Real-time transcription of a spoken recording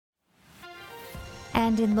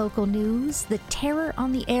And in local news, the terror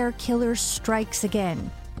on the air killer strikes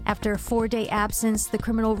again. After a 4-day absence, the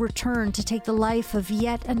criminal returned to take the life of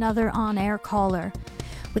yet another on-air caller.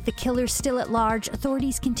 With the killer still at large,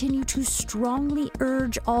 authorities continue to strongly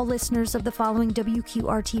urge all listeners of the following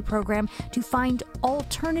WQRT program to find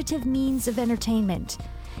alternative means of entertainment.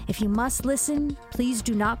 If you must listen, please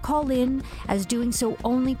do not call in, as doing so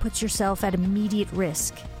only puts yourself at immediate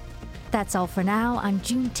risk. That's all for now on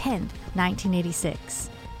June 10th, 1986.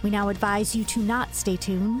 We now advise you to not stay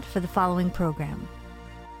tuned for the following program.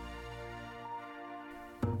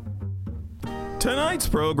 Tonight's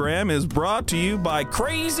program is brought to you by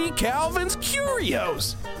Crazy Calvin's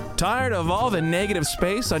Curios. Tired of all the negative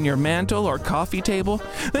space on your mantle or coffee table?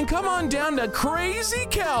 Then come on down to Crazy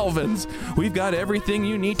Calvin's. We've got everything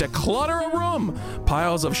you need to clutter a room.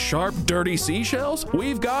 Piles of sharp, dirty seashells?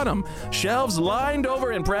 We've got them. Shelves lined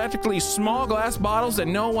over in practically small glass bottles that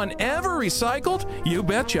no one ever recycled? You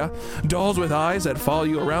betcha. Dolls with eyes that follow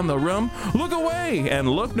you around the room? Look away and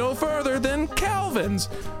look no further than Calvin's.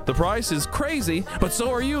 The price is crazy, but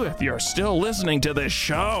so are you if you're still listening to this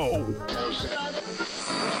show.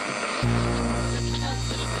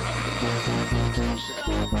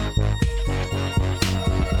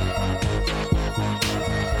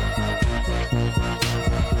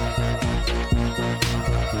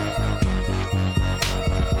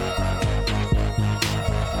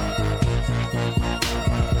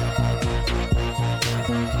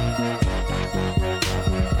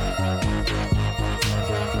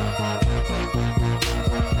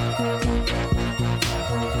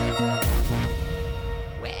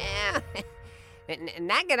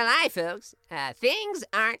 Not gonna lie, folks, things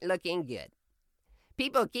aren't looking good.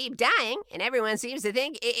 People keep dying, and everyone seems to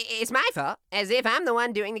think it's my fault, as if I'm the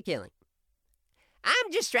one doing the killing.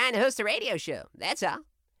 I'm just trying to host a radio show, that's all.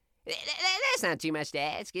 That's not too much to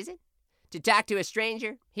ask, is it? To talk to a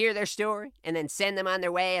stranger, hear their story, and then send them on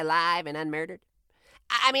their way alive and unmurdered?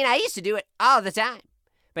 I mean, I used to do it all the time.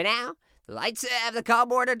 But now, the lights of the call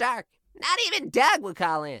board are dark. Not even Doug will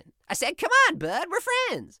call in. I said, come on, bud, we're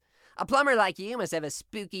friends. A plumber like you must have a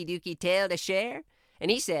spooky dooky tale to share. And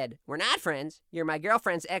he said, we're not friends. You're my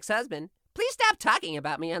girlfriend's ex-husband. Please stop talking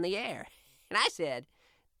about me on the air. And I said,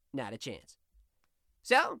 not a chance.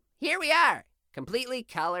 So, here we are, completely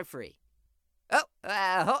color-free. Oh,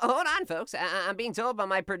 hold on, folks. I'm being told by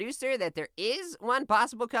my producer that there is one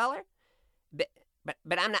possible color. But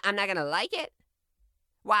I'm not going to like it?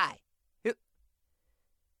 Why? Who?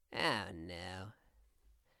 Oh, no.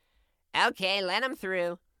 Okay, let him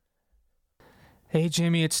through. Hey,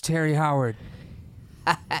 Jimmy, it's Terry Howard.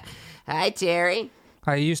 Hi, Terry.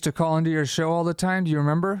 I used to call into your show all the time, do you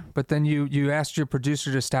remember? But then you asked your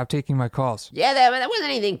producer to stop taking my calls. Yeah, that wasn't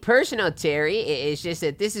anything personal, Terry. It's just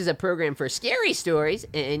that this is a program for scary stories,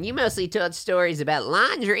 and you mostly told stories about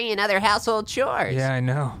laundry and other household chores. Yeah, I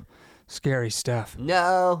know. Scary stuff.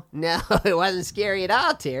 No, it wasn't scary at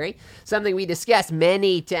all, Terry. Something we discussed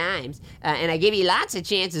many times. And I gave you lots of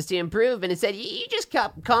chances to improve, and instead you just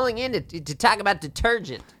kept calling in to talk about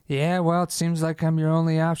detergent. Yeah, well, it seems like I'm your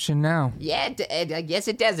only option now. Yeah, I guess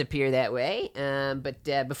it does appear that way.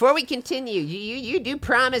 But before we continue, you do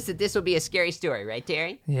promise that this will be a scary story, right,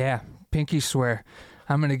 Terry? Yeah, pinky swear.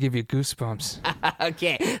 I'm going to give you goosebumps.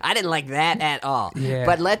 Okay, I didn't like that at all. Yeah.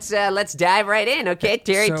 But let's dive right in, okay,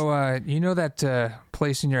 Terry? So, you know that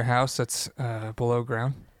place in your house that's below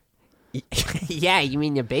ground? Yeah, you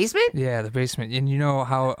mean the basement? Yeah, the basement. And you know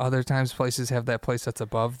how other times places have that place that's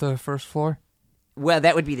above the first floor? Well,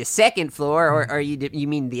 that would be the second floor, or you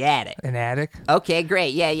mean the attic? An attic? Okay,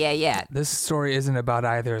 great. Yeah. This story isn't about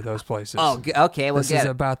either of those places. Oh, okay. Well, this is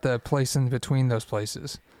about the place in between those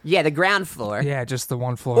places. Yeah, the ground floor. Yeah, just the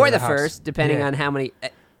one floor. Or of the house. first, depending on how many.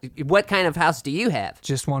 What kind of house do you have?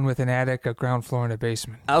 Just one with an attic, a ground floor, and a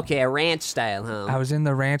basement. Okay, a ranch-style home. I was in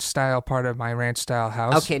the ranch-style part of my ranch-style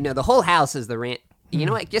house. Okay, no, the whole house is the ranch. You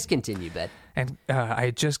know what? Just continue, bud. And I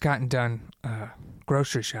had just gotten done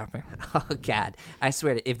grocery shopping. Oh, God. I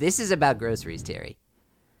swear, if this is about groceries, Terry.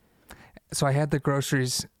 So I had the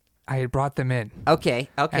groceries. I had brought them in. Okay,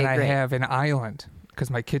 and great. I have an island, because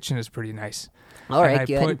my kitchen is pretty nice. All right, and I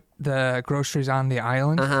good. put the groceries on the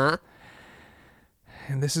island. Uh-huh.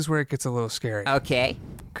 And this is where it gets a little scary. Okay.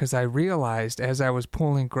 Because I realized as I was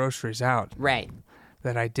pulling groceries out. Right.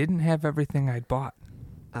 That I didn't have everything I'd bought.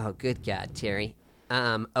 Oh, good God, Terry.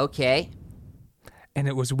 Okay. And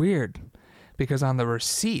it was weird. Because on the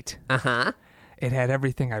receipt. Uh-huh. It had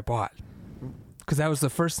everything I bought. Because that was the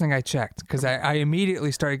first thing I checked. Because I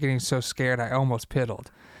immediately started getting so scared I almost piddled.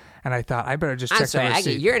 And I thought, I better just check the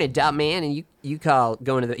receipt. You're an adult man, and you call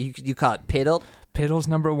going to the you call it piddled? Piddle's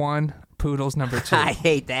number 1, poodle's number 2. I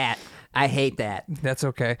hate that. I hate that. That's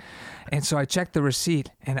okay. And so I checked the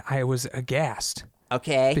receipt, and I was aghast.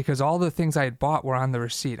 Okay. Because all the things I had bought were on the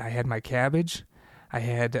receipt. I had my cabbage. I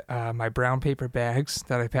had my brown paper bags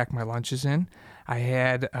that I pack my lunches in. I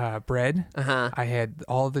had bread. I had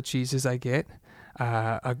all the cheeses I get,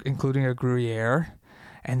 including a Gruyere.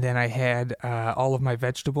 And then I had all of my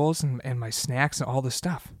vegetables and my snacks and all the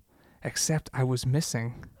stuff. Except I was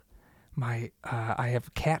missing I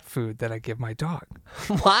have cat food that I give my dog.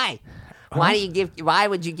 Why? Why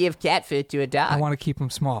would you give cat food to a dog? I want to keep them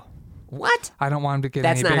small. What? I don't want him to get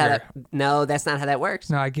That's any not bigger. No, that's not how that works.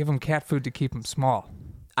 No, I give him cat food to keep him small.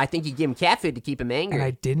 I think you give him cat food to keep him angry. And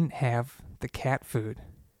I didn't have the cat food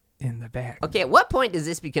in the bag. Okay, at what point does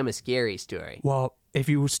this become a scary story? Well, if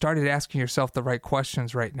you started asking yourself the right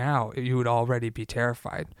questions right now, you would already be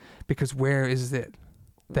terrified. Because where is it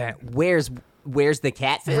that... Where's the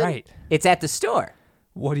cat food? Right. It's at the store.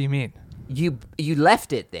 What do you mean? You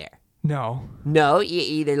left it there. No. No, you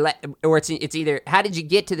either or it's either. How did you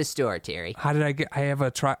get to the store, Terry? How did I get? I have a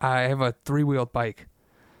 3-wheeled bike.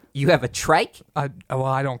 You have a trike? Well,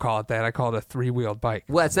 I don't call it that. I call it a 3-wheeled bike.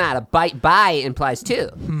 Well, it's not a bike. By implies two.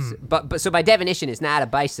 So by definition, it's not a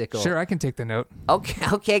bicycle. Sure, I can take the note.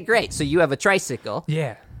 Okay, great. So you have a tricycle.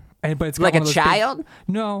 Yeah. But it's got Like one a of those child?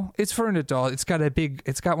 No, it's for an adult. It's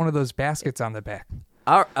got one of those baskets on the back.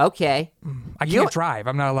 Oh, okay. I can't drive.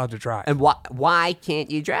 I'm not allowed to drive. And why can't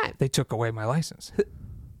you drive? They took away my license.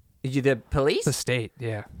 The police? The state,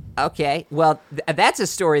 yeah. Okay. Well, that's a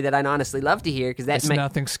story that I'd honestly love to hear because that's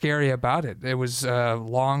nothing scary about it. It was a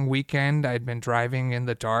long weekend. I'd been driving in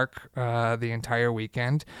the dark the entire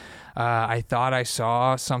weekend. I thought I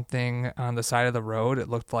saw something on the side of the road. It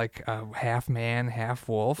looked like a half man, half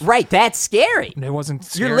wolf. Right, that's scary. It wasn't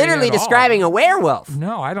scary. You're literally at all. describing a werewolf.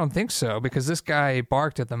 No, I don't think so, because this guy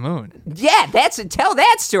barked at the moon. Yeah, tell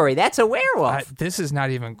that story. That's a werewolf. This is not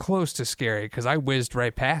even close to scary, because I whizzed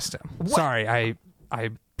right past him. What? Sorry, I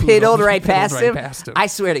piddled right past him? Past him. I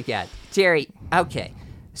swear to God. Jerry, okay.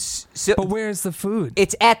 So, but where's the food?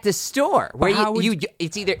 It's at the store. Where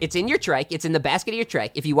it's in your trike, it's in the basket of your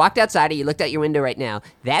trike. If you walked outside or you looked out your window right now,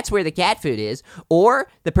 that's where the cat food is. Or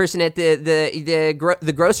the person at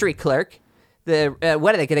the grocery clerk,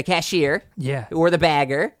 the cashier, yeah, or the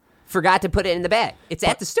bagger forgot to put it in the bag. It's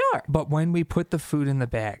at the store. But when we put the food in the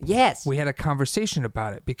bag, yes, we had a conversation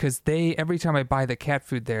about it, because every time I buy the cat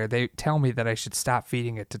food there, they tell me that I should stop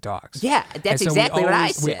feeding it to dogs. Yeah, that's exactly what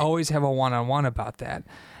I said. We always have a one-on-one about that.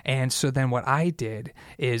 And so then what I did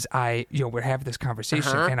is we're having this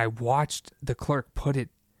conversation, and I watched the clerk put it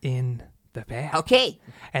in the bag. Okay.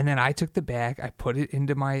 And then I took the bag, I put it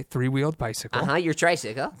into my 3-wheeled bicycle. Your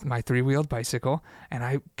tricycle. My 3-wheeled bicycle, and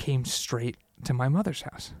I came straight to my mother's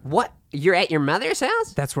house. What? You're at your mother's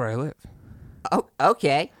house? That's where I live. Oh,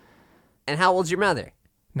 okay. And how old's your mother?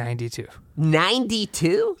 92.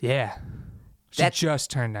 92? Yeah. She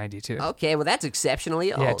just turned 92. Okay, well, that's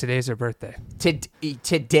exceptionally old. Yeah, today's her birthday.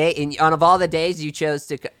 Today, and of all the days you chose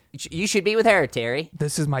to... You should be with her, Terry.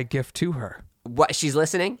 This is my gift to her. What? She's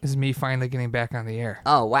listening? This is me finally getting back on the air.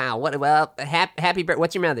 Oh, wow. Well, happy birthday.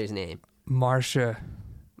 What's your mother's name? Marcia.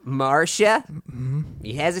 Marcia? Mm-hmm.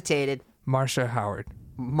 You hesitated. Marcia Howard.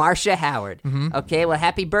 Marcia Howard. Mm-hmm. Okay, well,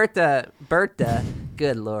 happy birthday.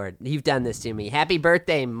 Good Lord. You've done this to me. Happy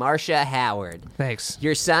birthday, Marcia Howard. Thanks.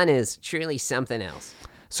 Your son is truly something else.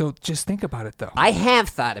 So just think about it, though. I have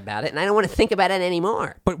thought about it, and I don't want to think about it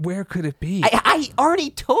anymore. But where could it be? I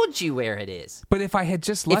already told you where it is. But if I had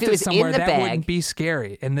just left it somewhere, that wouldn't be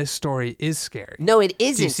scary, and this story is scary. No, it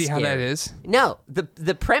isn't. Do you see scary. how that is? No,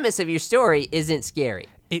 the premise of your story isn't scary.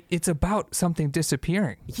 It's about something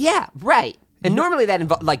disappearing. Yeah, right. And normally that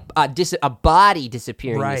involves like a body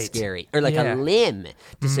disappearing is scary, or like a limb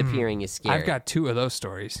disappearing is scary. I've got 2 of those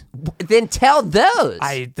stories. Then tell those.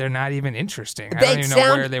 They're not even interesting. I don't even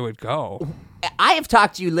know where they would go. I have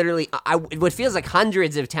talked to you literally what feels like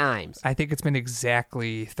hundreds of times. I think it's been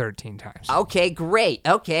exactly 13 times. Okay, great.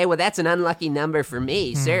 Okay, well, that's an unlucky number for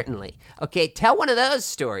me, certainly. Okay, tell one of those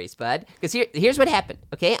stories, bud, because here's what happened.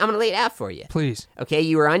 Okay, I'm going to lay it out for you. Please. Okay,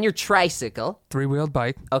 you were on your tricycle. 3-wheeled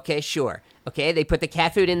bike. Okay, sure. Okay, they put the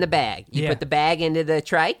cat food in the bag. You put the bag into the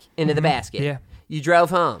trike, into the basket. Yeah. You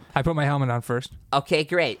drove home. I put my helmet on first. Okay,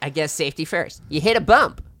 great. I guess safety first. You hit a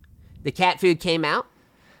bump. The cat food came out.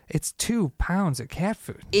 It's 2 pounds of cat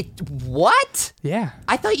food. What? Yeah.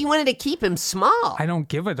 I thought you wanted to keep him small. I don't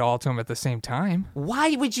give it all to him at the same time.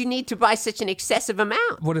 Why would you need to buy such an excessive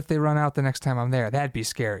amount? What if they run out the next time I'm there? That'd be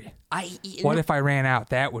scary. What if I ran out?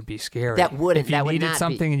 That would be scary. That wouldn't. If you needed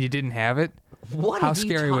something and you didn't have it, how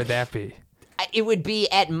scary would that be? It would be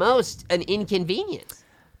at most an inconvenience.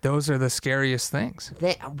 Those are the scariest things.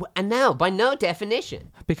 No, by no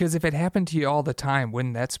definition. Because if it happened to you all the time,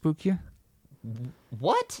 wouldn't that spook you?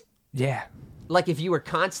 What? Yeah. Like if you were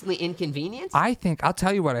constantly inconvenienced? I'll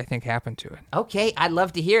tell you what I think happened to it. Okay, I'd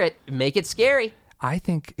love to hear it. Make it scary. I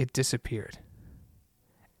think it disappeared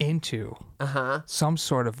into some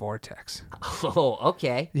sort of vortex. Oh,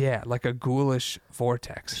 okay. Yeah, like a ghoulish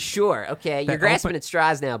vortex. Sure, okay. You're grasping at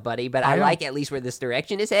straws now, buddy, but I like at least where this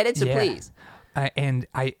direction is headed, so please. And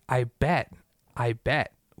I bet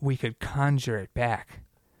we could conjure it back,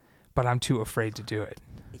 but I'm too afraid to do it.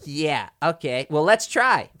 Yeah, okay. Well, let's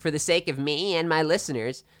try. For the sake of me and my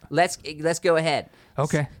listeners, let's go ahead.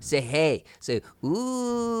 Okay. Say hey. Say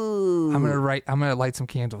ooh. I'm gonna light some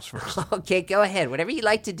candles first. Okay, go ahead. Whatever you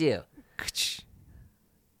like to do.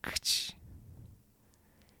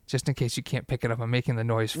 Just in case you can't pick it up, I'm making the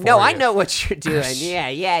noise for you. No, I know what you're doing.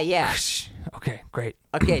 Yeah. Okay, great.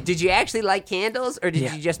 Okay, did you actually light candles, or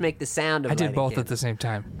did you just make the sound of I did lighting both candles? at the same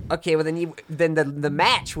time. Okay, well then the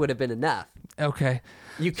match would have been enough. Okay.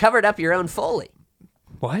 You covered up your own Foley.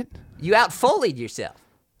 What? You out-Foleyed yourself.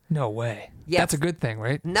 No way. Yeah. That's a good thing,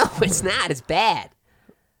 right? No, it's not. It's bad.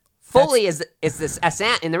 Foley is this a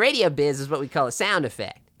sound in the radio biz is what we call a sound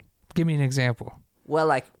effect. Give me an example. Well,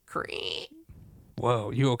 like creak.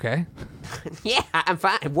 Whoa, you okay? Yeah, I'm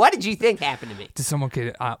fine. What did you think happened to me? Did someone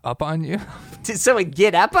get up on you? Did someone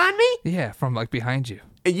get up on me? Yeah, from like behind you.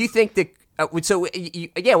 You think that?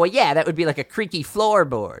 That would be like a creaky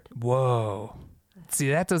floorboard. Whoa. See,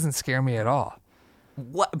 that doesn't scare me at all.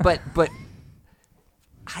 What? But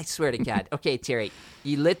I swear to God. Okay, Terry,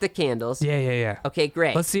 you lit the candles. Yeah. Okay,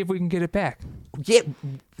 great. Let's see if we can get it back. Get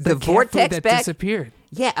the cat vortex food that back. disappeared.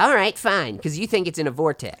 Yeah, all right, fine. Because you think it's in a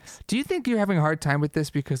vortex. Do you think you're having a hard time with this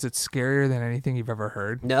because it's scarier than anything you've ever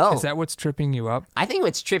heard? No. Is that what's tripping you up? I think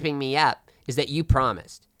what's tripping me up is that you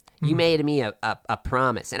promised. You made me a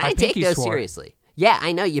promise, and I take those seriously. Yeah,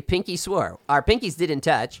 I know you pinky swore. Our pinkies didn't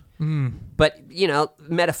touch, but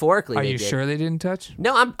metaphorically, Are they you did. sure they didn't touch?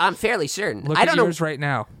 No, I'm fairly certain. Look I don't at yours right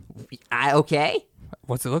now. Okay,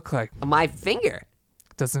 What's it look like? my finger.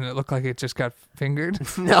 Doesn't it look like it just got fingered?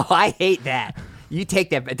 No, I hate that. You take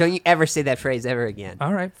that, but don't you ever say that phrase ever again.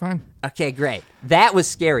 All right, fine. Okay, great. That was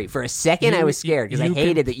scary. For a second, I was scared because I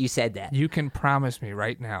hated that you said that. You can promise me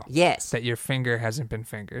right now. Yes. That your finger hasn't been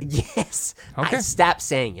fingered. Yes. Okay. I stopped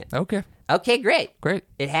saying it. Okay. Okay, great. Great.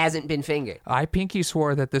 It hasn't been fingered. I pinky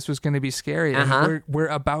swore that this was going to be scary, and we're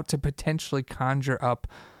about to potentially conjure up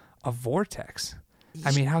a vortex.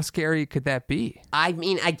 I mean, how scary could that be? I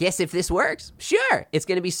mean, I guess if this works, sure, it's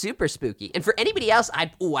going to be super spooky. And for anybody else,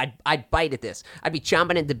 I'd bite at this. I'd be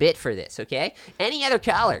chomping at the bit for this, okay? Any other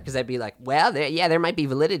caller, because I'd be like, well, there might be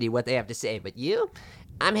validity what they have to say. But you,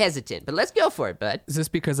 I'm hesitant. But let's go for it, bud. Is this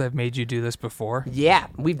because I've made you do this before? Yeah,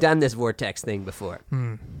 we've done this vortex thing before.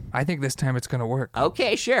 I think this time it's going to work.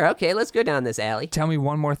 Okay, sure. Okay, let's go down this alley. Tell me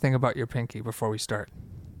one more thing about your pinky before we start.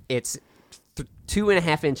 It's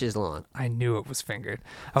 2.5 inches long. I knew it was fingered.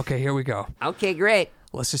 Okay, here we go. Okay, great.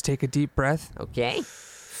 Let's just take a deep breath. Okay.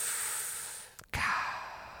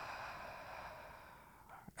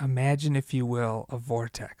 Imagine, if you will, a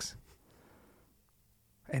vortex.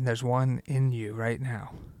 And there's one in you right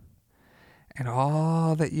now. And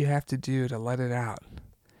all that you have to do to let it out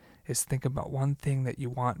is think about one thing that you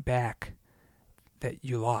want back that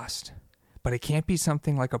you lost. But it can't be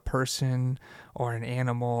something like a person or an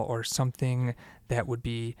animal or something that would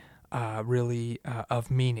be really of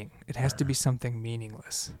meaning. It has to be something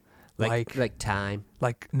meaningless. Like time.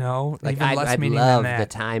 No, Like even less I'd meaning love than that.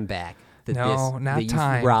 the time back. Not that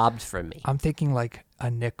time. You robbed from me. I'm thinking like a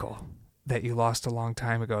nickel that you lost a long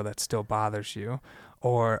time ago that still bothers you.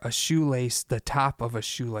 Or a shoelace, the top of a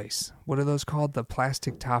shoelace. What are those called? The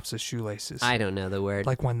plastic tops of shoelaces. I don't know the word.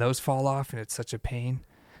 Like when those fall off and it's such a pain.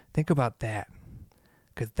 Think about that,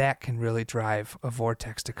 because that can really drive a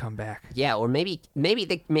vortex to come back. Yeah, or maybe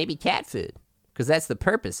cat food, because that's the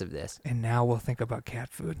purpose of this. And now we'll think about cat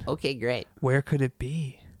food. Okay, great. Where could it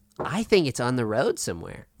be? I think it's on the road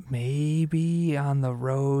somewhere. Maybe on the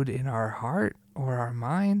road in our heart or our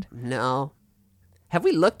mind? No. Have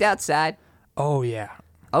we looked outside? Oh, yeah.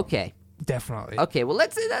 Okay. Definitely. Okay, well,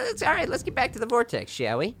 let's all right, let's get back to the vortex,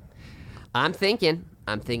 shall we? I'm thinking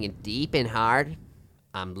deep and hard.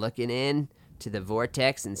 I'm looking in to the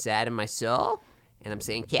vortex inside of my soul, and I'm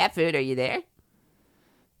saying, cat food, are you there?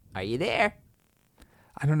 Are you there?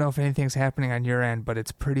 I don't know if anything's happening on your end, but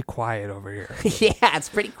it's pretty quiet over here. Yeah, it's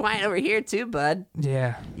pretty quiet over here too, bud.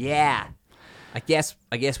 Yeah. Yeah. I guess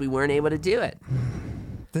we weren't able to do it.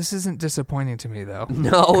 This isn't disappointing to me, though.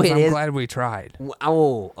 No, it I'm is. glad we tried.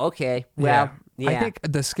 Oh, okay. Well, I think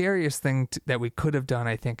the scariest thing that we could have done,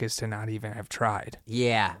 I think, is to not even have tried.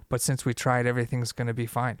 Yeah. But since we tried, everything's going to be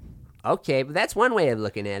fine. Okay, but that's one way of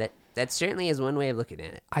looking at it. That certainly is one way of looking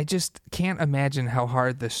at it. I just can't imagine how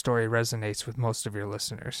hard this story resonates with most of your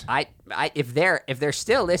listeners. If they're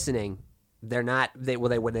still listening, they're not. They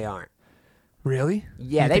aren't. Really?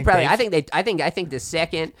 Yeah, they probably. I think the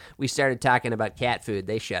second we started talking about cat food,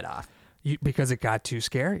 they shut off. Because it got too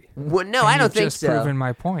scary. Well, no, I don't think just so. Proven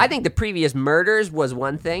my point. I think the previous murders was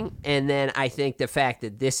one thing, and then I think the fact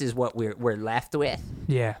that this is what we're left with,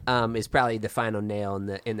 is probably the final nail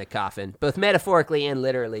in the coffin, both metaphorically and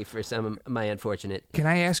literally for some of my unfortunate. Can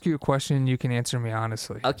I ask you a question? You can answer me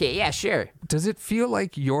honestly. Okay, yeah, sure. Does it feel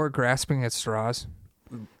like you're grasping at straws?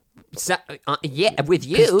 So, yeah, with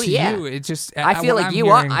you, to yeah. you, it just. I feel like you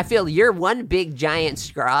are. I feel you're one big giant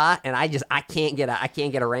straw, and I can't get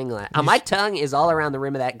a wrangle on it. My tongue is all around the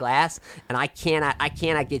rim of that glass, and I cannot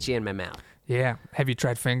get you in my mouth. Yeah. Have you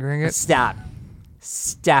tried fingering it? Stop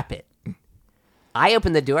it. I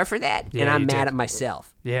opened the door for that, and I'm mad at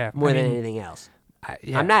myself. Yeah, more than anything else.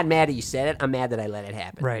 I'm not mad that you said it. I'm mad that I let it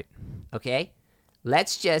happen. Right. Okay.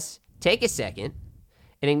 Let's just take a second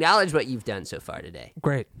and acknowledge what you've done so far today.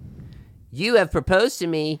 Great. You have proposed to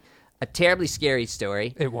me a terribly scary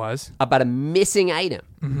story. It was. About a missing item,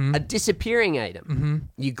 a disappearing item.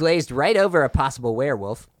 You glazed right over a possible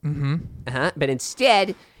werewolf. But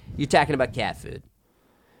instead, you're talking about cat food.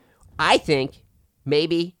 I think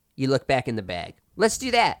maybe you look back in the bag. Let's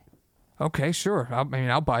do that. Okay, sure.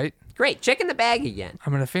 I'll bite. Great. Check in the bag again.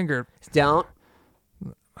 I'm going to finger. Don't.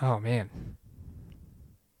 Oh, man.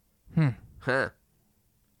 Huh.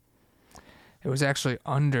 It was actually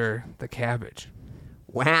under the cabbage.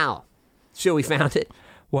 Wow. So we found it?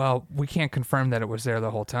 Well, we can't confirm that it was there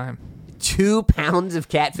the whole time. 2 pounds of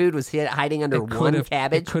cat food was hiding under one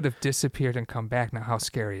cabbage? It could have disappeared and come back. Now, how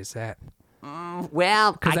scary is that?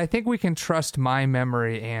 Well, because I think we can trust my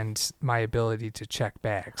memory and my ability to check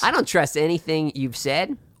bags. I don't trust anything you've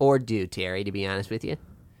said or do, Terry, to be honest with you.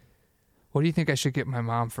 What do you think I should get my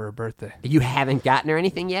mom for her birthday? You haven't gotten her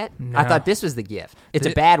anything yet? No. I thought this was the gift. It's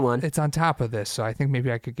a bad one. It's on top of this, so I think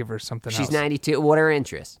maybe I could give her something else. She's 92. What are her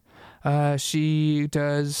interests? She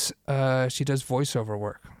does voiceover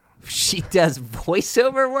work. She does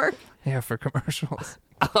voiceover work? Yeah, for commercials.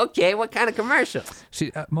 Okay, what kind of commercials?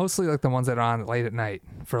 She mostly like the ones that are on late at night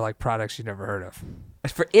for like products you never heard of.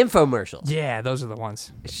 For infomercials? Yeah, those are the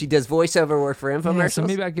ones. She does voiceover work for infomercials? Yeah, so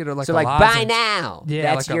maybe I get her like so a like lozenge. buy now.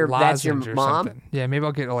 Yeah, that's like your a lozenge your or mom. Something. Yeah, maybe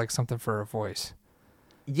I'll get her like something for her voice.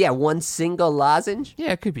 Yeah, one single lozenge.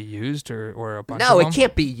 Yeah, it could be used or a bunch. No, of it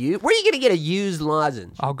can't be used. Where are you gonna get a used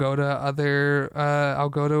lozenge? I'll go to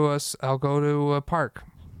a park.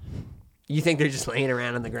 You think they're just laying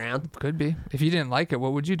around on the ground? Could be. If you didn't like it,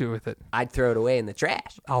 what would you do with it? I'd throw it away in the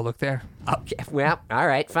trash. I'll look there. Okay. Well, all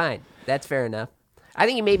right, fine. That's fair enough. I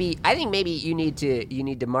think maybe you need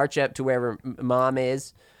to march up to wherever Mom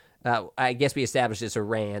is. I guess we established it's a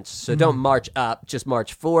ranch, so don't march up. Just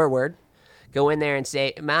march forward. Go in there and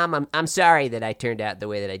say, "Mom, I'm sorry that I turned out the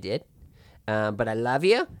way that I did, but I love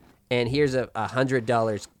you, and here's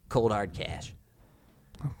 $100 cold hard cash."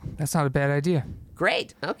 That's not a bad idea.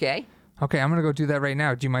 Great. Okay. Okay, I'm gonna go do that right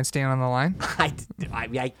now. Do you mind staying on the line?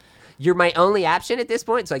 You're my only option at this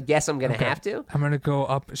point, so I guess I'm gonna have to. I'm gonna go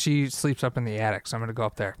up. She sleeps up in the attic, so I'm gonna go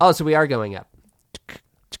up there. Oh, so we are going up.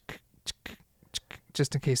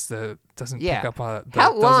 Just in case doesn't pick up.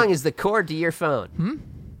 How long is the cord to your phone?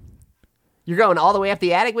 You're going all the way up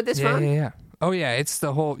the attic with this phone? Yeah. Oh yeah, it's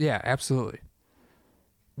the whole. Yeah, absolutely.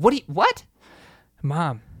 What?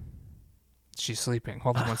 Mom, she's sleeping.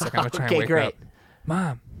 Hold on one second. I'm gonna try and wake her great. up.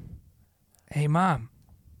 Mom. Hey, Mom.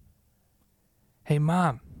 Hey,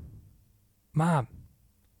 Mom. Mom.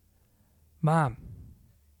 Mom.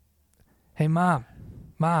 Hey, Mom.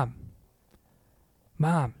 Mom.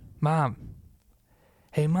 Mom. Mom.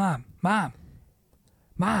 Hey, Mom. Mom.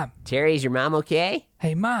 Mom. Terry, is your mom okay?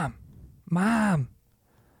 Hey, Mom. Mom.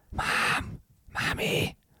 Mom.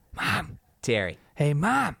 Mommy. Mom. Terry. Hey,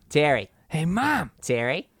 Mom. Terry. Hey, Mom.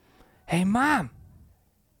 Terry. Hey, Mom.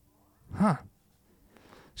 Huh.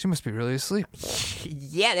 She must be really asleep.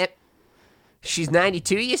 Yeah, she's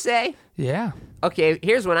 92, you say? Yeah. Okay,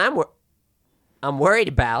 here's what I'm worried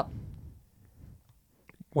about.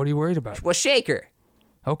 What are you worried about? Well, shake her.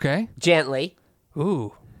 Okay. Gently.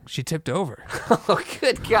 Ooh, she tipped over. Oh,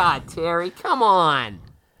 good God, Terry, come on.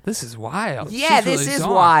 This is wild. Yeah, She's this really is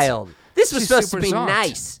zonked. wild. This was She's supposed to super be zonked.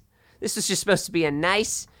 nice. This was just supposed to be a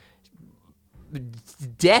nice,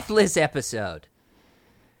 deathless episode.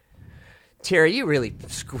 Terry, you really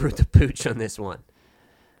screwed the pooch on this one.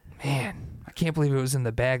 Man, I can't believe it was in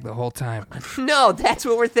the bag the whole time. No, that's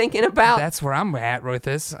what we're thinking about. That's where I'm at with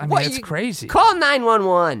this. I mean, it's crazy. Call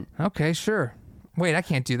 911. Okay, sure. Wait, I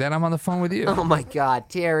can't do that. I'm on the phone with you. Oh, my God,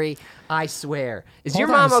 Terry, I swear. Is Hold your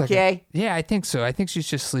on a mom second. okay? Yeah, I think so. I think she's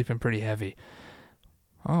just sleeping pretty heavy.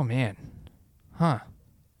 Oh, man. Huh.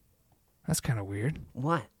 That's kind of weird.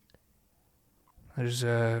 What? There's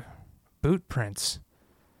boot prints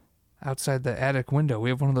outside the attic window. We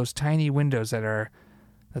have one of those tiny windows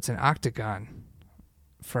that's an octagon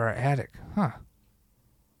for our attic. Huh.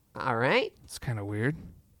 All right. It's kind of weird.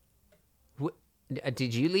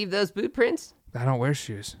 Did you leave those boot prints? I don't wear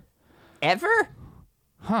shoes. Ever?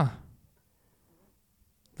 Huh.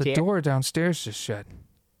 The door downstairs just shut.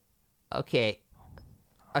 Okay.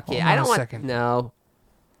 Hold I on don't a want... second. No.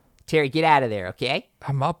 Terry, get out of there, okay?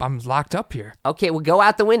 I'm up. I'm locked up here. Okay, well, go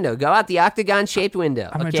out the window. Go out the octagon-shaped window,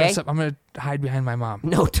 I'm going to dress up. I'm going to hide behind my mom.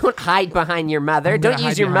 No, don't hide behind your mother. I'm gonna Don't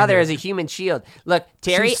use hide your behind mother her. as a human shield. Look,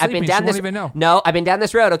 Terry, She's I've been sleeping. down She this... won't even know. No, I've been down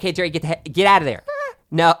this road. Okay, Terry, get out of there.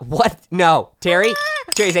 No, what? No, Terry?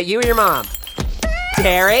 Terry, is that you or your mom?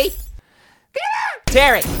 Terry?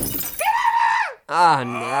 Terry! Oh,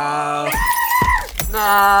 no.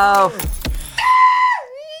 No.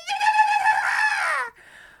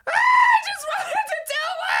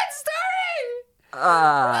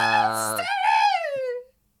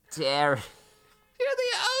 Terry. You're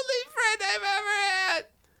the only friend I've ever had.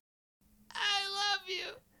 I love you.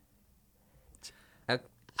 I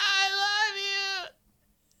love you.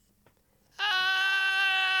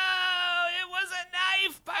 Oh, it was a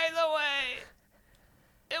knife, by the way.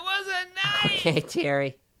 It was a knife. Okay,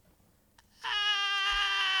 Terry.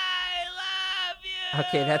 I love you.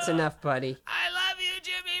 Okay, that's enough, buddy. I love you,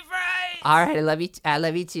 Jimmy Fry. All right, I love you. I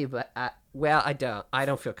love you too, but well, I don't. I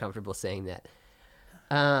don't feel comfortable saying that.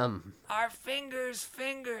 Our fingers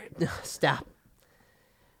fingered. Stop.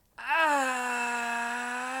 Ah.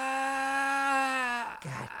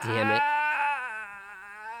 God damn it.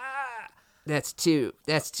 That's two.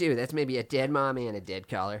 That's maybe a dead mom and a dead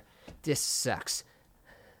caller. This sucks.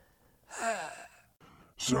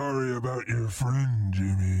 Sorry about your friend,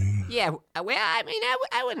 Jimmy. Yeah, well, I mean,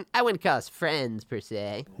 I wouldn't call us friends per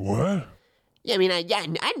se. What? Yeah, I mean,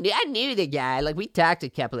 I knew the guy. Like, we talked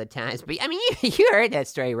a couple of times, but I mean, you heard that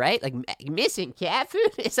story, right? Like, missing cat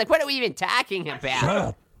food. It's like, what are we even talking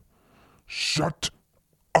about? Shut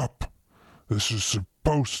up. This is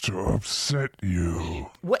supposed to upset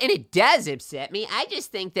you. Well, and it does upset me. I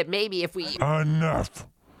just think that maybe if we... Enough.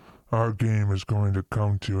 Our game is going to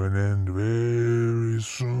come to an end very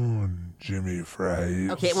soon, Jimmy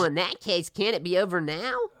Fries. Okay, well, in that case, can't it be over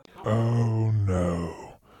now? Oh, no.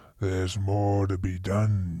 There's more to be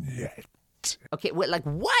done yet. Okay, what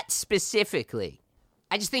specifically?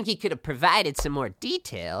 I just think he could have provided some more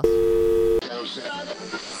detail.